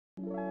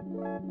Hey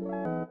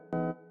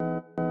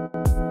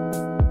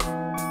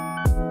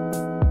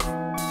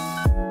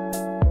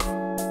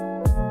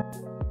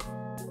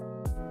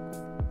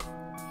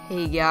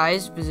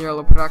guys,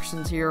 Bizarro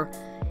Productions here,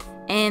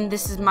 and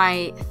this is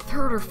my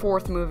third or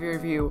fourth movie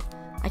review.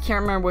 I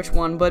can't remember which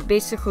one, but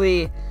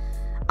basically,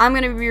 I'm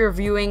going to be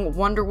reviewing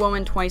Wonder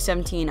Woman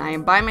 2017. I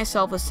am by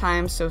myself this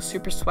time, so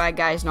Super Swag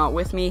Guy is not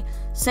with me.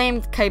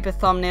 Same type of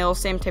thumbnail,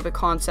 same type of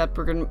concept.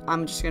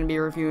 I'm just going to be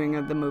reviewing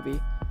of the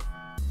movie.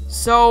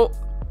 So,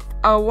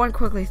 one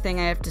quickly thing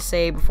I have to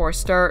say before I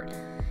start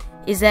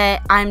is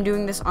that I'm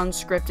doing this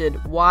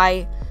unscripted.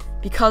 Why?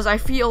 Because I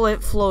feel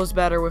it flows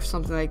better with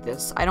something like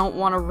this. I don't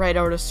want to write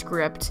out a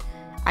script.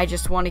 I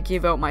just want to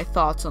give out my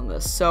thoughts on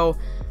this. So,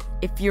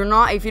 if you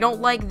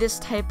don't like this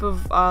type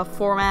of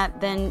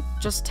format, then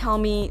just tell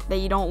me that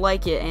you don't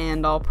like it,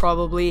 and I'll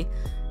probably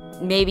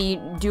maybe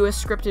do a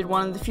scripted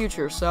one in the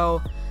future.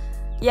 So,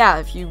 yeah,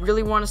 if you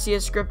really want to see a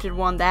scripted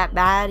one that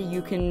bad,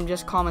 you can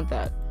just comment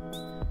that.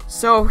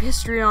 So,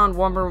 history on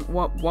Wonder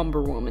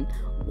Woman.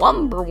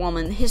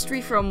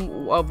 History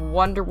of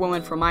Wonder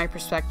Woman from my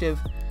perspective.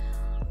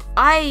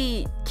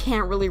 I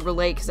can't really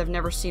relate because I've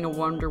never seen a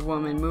Wonder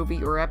Woman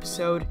movie or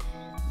episode,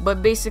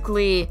 but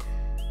basically,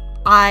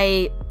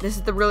 this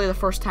is really the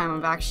first time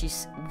I've actually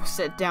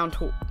sat down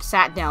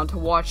to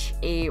watch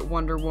a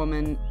Wonder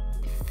Woman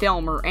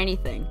film or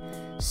anything.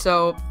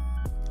 So,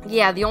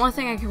 yeah, the only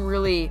thing I can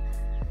really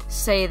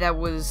say that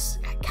was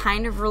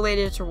kind of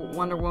related to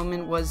Wonder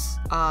Woman was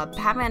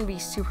Batman v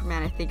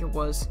Superman, I think it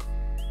was.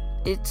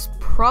 It's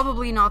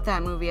probably not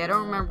that movie. I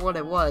don't remember what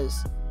it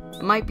was.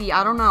 It might be,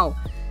 I don't know.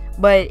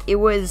 But it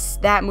was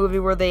that movie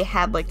where they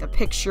had like the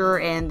picture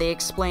and they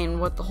explain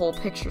what the whole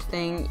picture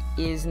thing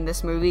is in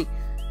this movie.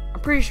 I'm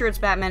pretty sure it's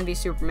Batman v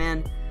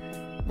Superman.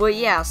 But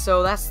yeah,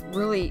 so that's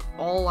really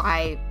all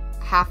I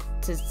have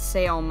to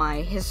say on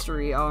my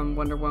history on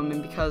Wonder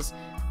Woman, because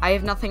I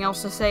have nothing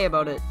else to say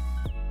about it.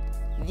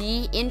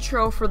 The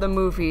intro for the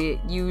movie,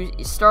 you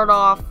start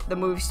off, the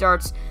movie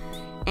starts,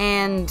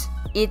 and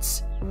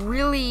it's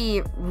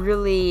really,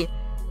 really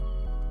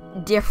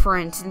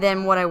different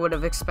than what I would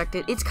have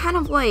expected. It's kind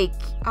of like,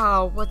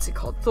 what's it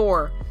called?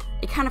 Thor.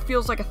 It kind of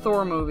feels like a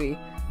Thor movie.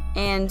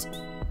 And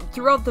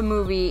throughout the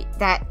movie,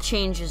 that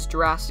changes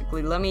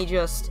drastically. Let me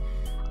just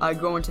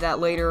go into that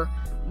later.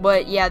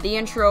 But yeah, the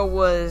intro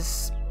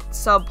was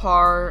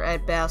subpar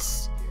at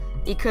best.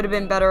 It could have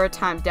been better at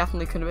times.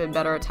 Definitely could have been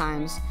better at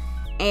times.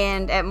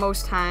 And at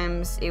most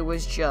times, it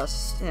was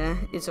just,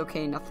 it's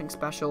okay, nothing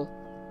special.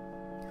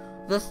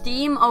 The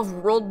theme of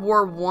World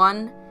War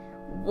I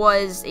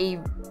was a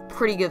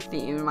pretty good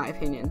theme, in my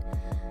opinion.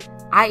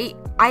 I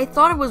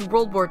thought it was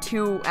World War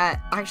II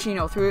actually,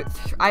 no,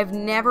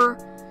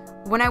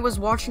 when I was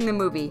watching the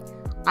movie,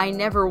 I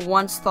never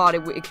once thought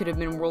it could have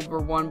been World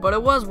War I, but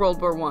it was World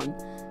War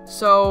I.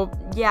 So,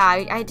 yeah,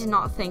 I did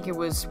not think it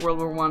was World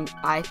War I.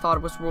 I thought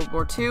it was World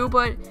War II,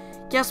 but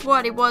guess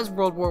what? It was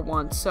World War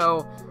I.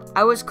 So,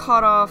 I was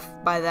caught off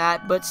by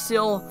that, but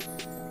still,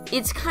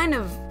 it's kind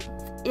of,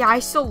 yeah, I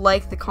still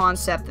like the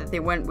concept that they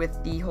went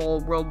with the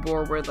whole World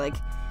War, where, like,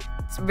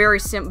 it's very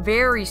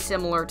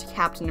similar to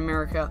Captain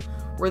America,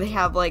 where they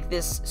have, like,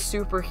 this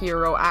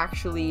superhero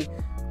actually,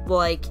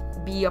 like,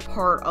 be a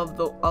part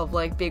of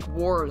like, big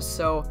wars.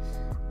 So,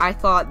 I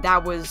thought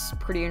that was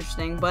pretty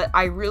interesting, but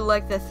I really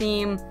like the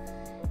theme,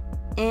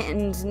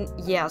 and,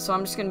 yeah, so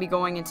I'm just gonna be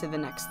going into the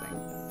next thing.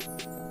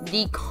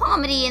 The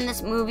comedy in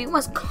this movie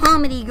was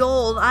comedy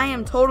gold. I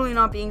am totally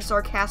not being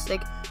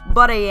sarcastic,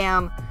 but I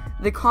am.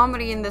 The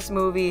comedy in this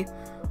movie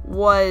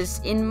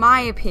was, in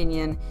my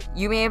opinion,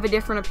 you may have a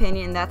different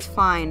opinion, that's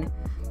fine.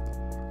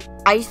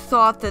 I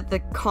thought that the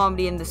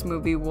comedy in this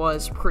movie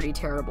was pretty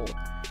terrible.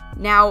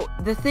 Now,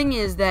 the thing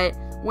is that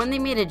when they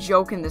made a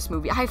joke in this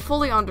movie, I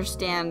fully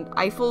understood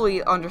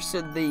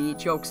the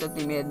jokes that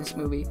they made in this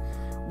movie,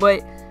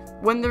 but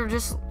when they're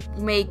just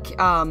make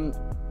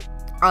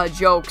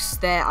jokes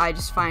that I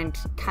just find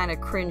kind of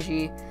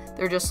cringy,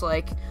 they're just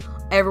like,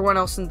 everyone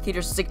else in the theater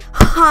is like,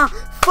 ha,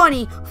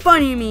 funny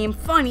meme,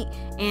 funny,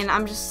 and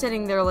I'm just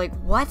sitting there like,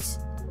 what?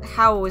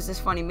 How is this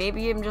funny?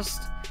 Maybe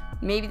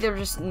they're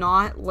just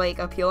not, like,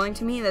 appealing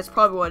to me. That's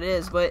probably what it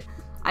is, but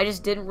I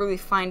just didn't really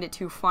find it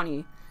too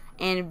funny,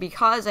 and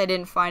because I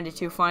didn't find it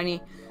too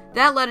funny,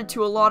 that led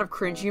to a lot of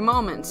cringy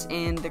moments,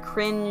 and the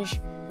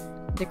cringe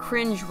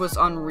was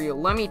unreal.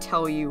 Let me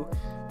tell you,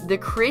 the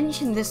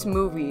cringe in this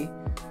movie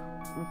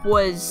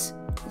was,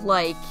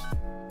 like,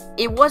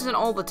 it wasn't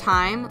all the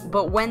time,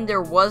 but when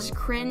there was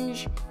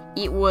cringe,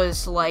 it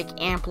was, like,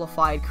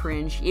 amplified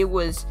cringe. It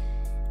was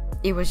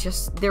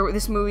just,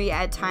 this movie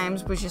at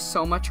times was just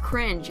so much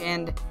cringe,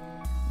 and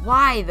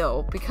why,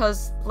 though?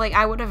 Because, like,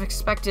 I would have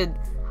expected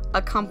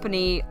a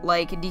company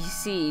like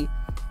DC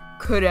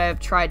could have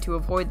tried to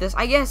avoid this.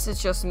 I guess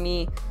it's just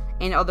me,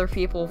 and other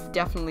people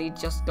definitely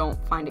just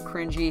don't find it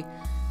cringy,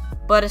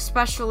 but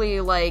especially,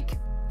 like,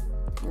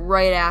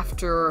 right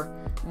after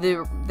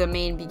the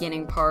main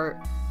beginning part,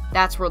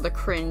 that's where the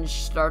cringe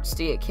starts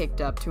to get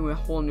kicked up to a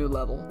whole new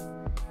level.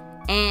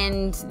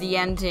 And the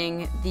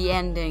ending,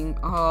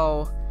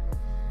 oh,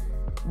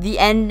 the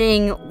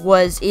ending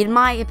was, in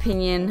my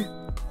opinion,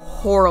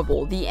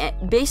 horrible.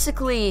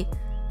 Basically,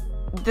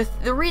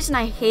 the reason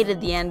I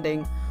hated the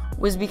ending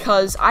was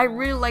because I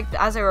really liked,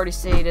 as I already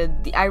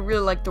stated, I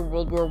really liked the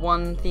World War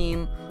I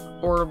theme,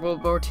 or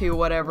World War II,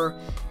 whatever,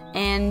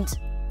 and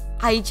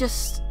I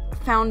just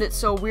found it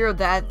so weird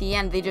that at the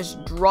end they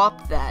just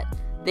dropped that.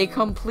 They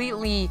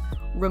completely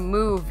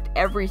removed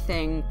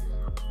everything.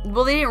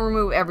 Well, they didn't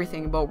remove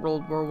everything about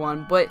World War I,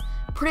 but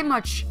pretty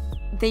much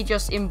they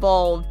just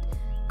involved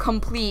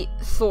complete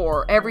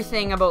Thor.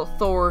 Everything about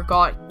Thor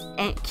got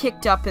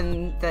kicked up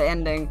in the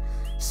ending.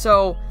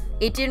 So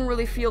it didn't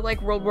really feel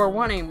like World War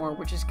I anymore,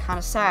 which is kind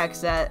of sad,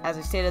 because as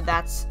I stated,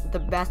 that's the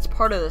best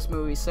part of this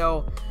movie.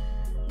 So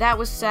that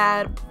was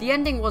sad. The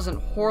ending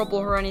wasn't horrible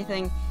or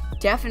anything.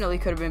 Definitely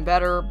could have been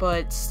better,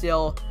 but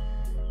still,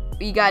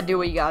 you gotta do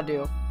what you gotta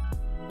do.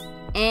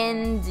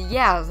 And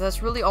yeah,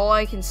 that's really all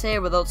I can say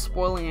without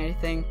spoiling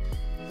anything.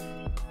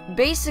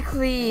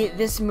 Basically,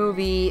 this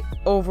movie,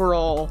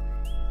 overall,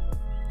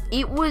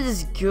 it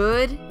was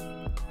good,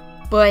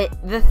 but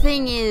the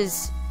thing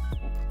is,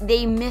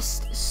 they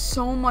missed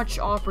so much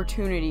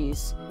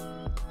opportunities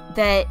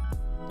that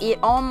it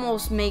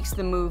almost makes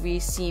the movie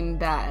seem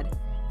bad,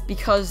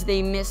 because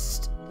they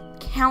missed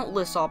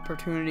countless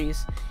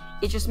opportunities.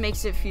 It just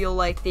makes it feel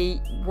like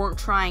they weren't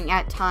trying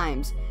at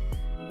times.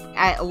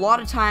 At a lot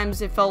of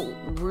times it felt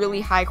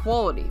really high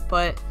quality,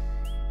 but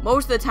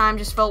most of the time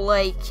just felt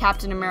like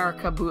Captain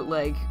America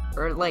bootleg,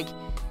 or like,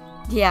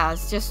 yeah,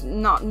 it's just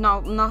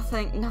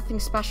nothing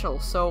special.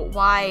 So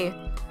why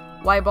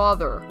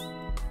bother?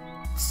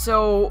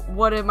 So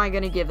what am I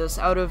gonna give this?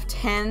 Out of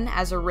 10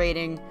 as a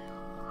rating,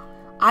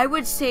 I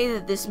would say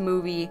that this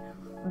movie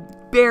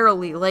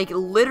barely, like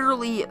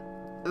literally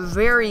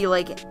very,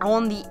 like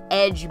on the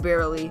edge,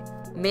 barely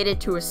made it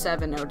to a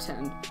 7 out of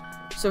 10.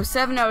 So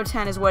 7 out of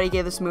 10 is what I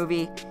gave this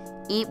movie.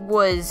 It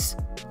was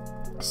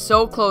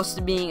so close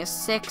to being a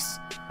 6,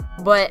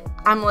 but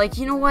I'm like,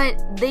 you know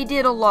what? They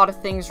did a lot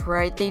of things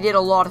right. They did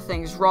a lot of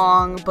things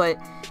wrong, but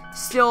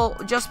still,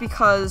 just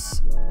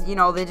because, you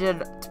know, they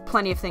did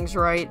plenty of things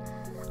right,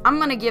 I'm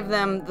gonna give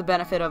them the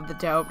benefit of the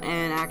doubt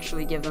and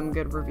actually give them a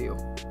good review.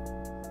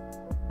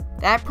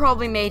 That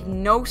probably made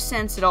no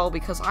sense at all,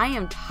 because I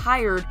am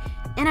tired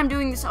and I'm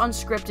doing this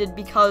unscripted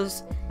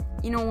because,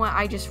 you know what,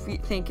 I just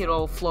think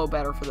it'll flow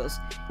better for this.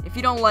 If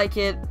you don't like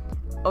it,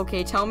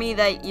 okay, tell me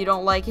that you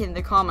don't like it in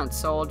the comments,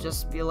 so I'll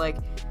just be like,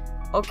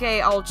 okay,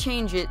 I'll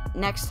change it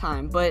next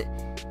time. But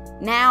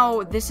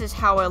now, this is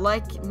how I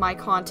like my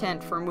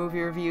content for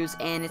movie reviews,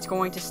 and it's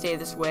going to stay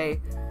this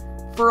way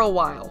for a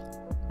while.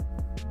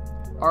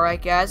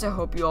 Alright guys, I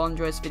hope you all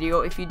enjoyed this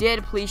video. If you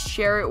did, please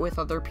share it with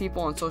other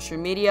people on social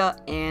media,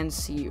 and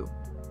see you.